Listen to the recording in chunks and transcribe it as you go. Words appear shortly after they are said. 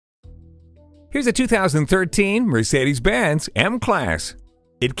Here's a 2013 Mercedes-Benz M-Class.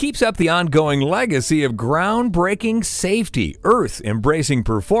 It keeps up the ongoing legacy of groundbreaking safety, earth-embracing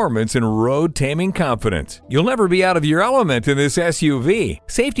performance, and road-taming confidence. You'll never be out of your element in this SUV.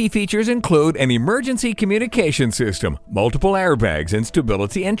 Safety features include an emergency communication system, multiple airbags, and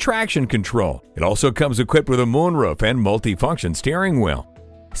stability and traction control. It also comes equipped with a moonroof and multifunction steering wheel.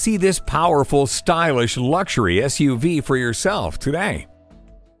 See this powerful, stylish luxury SUV for yourself today.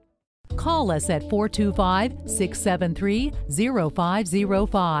 Call us at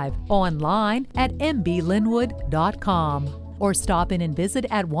 425-673-0505, online at mblynnwood.com, or stop in and visit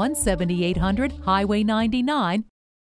at 17800 Highway 99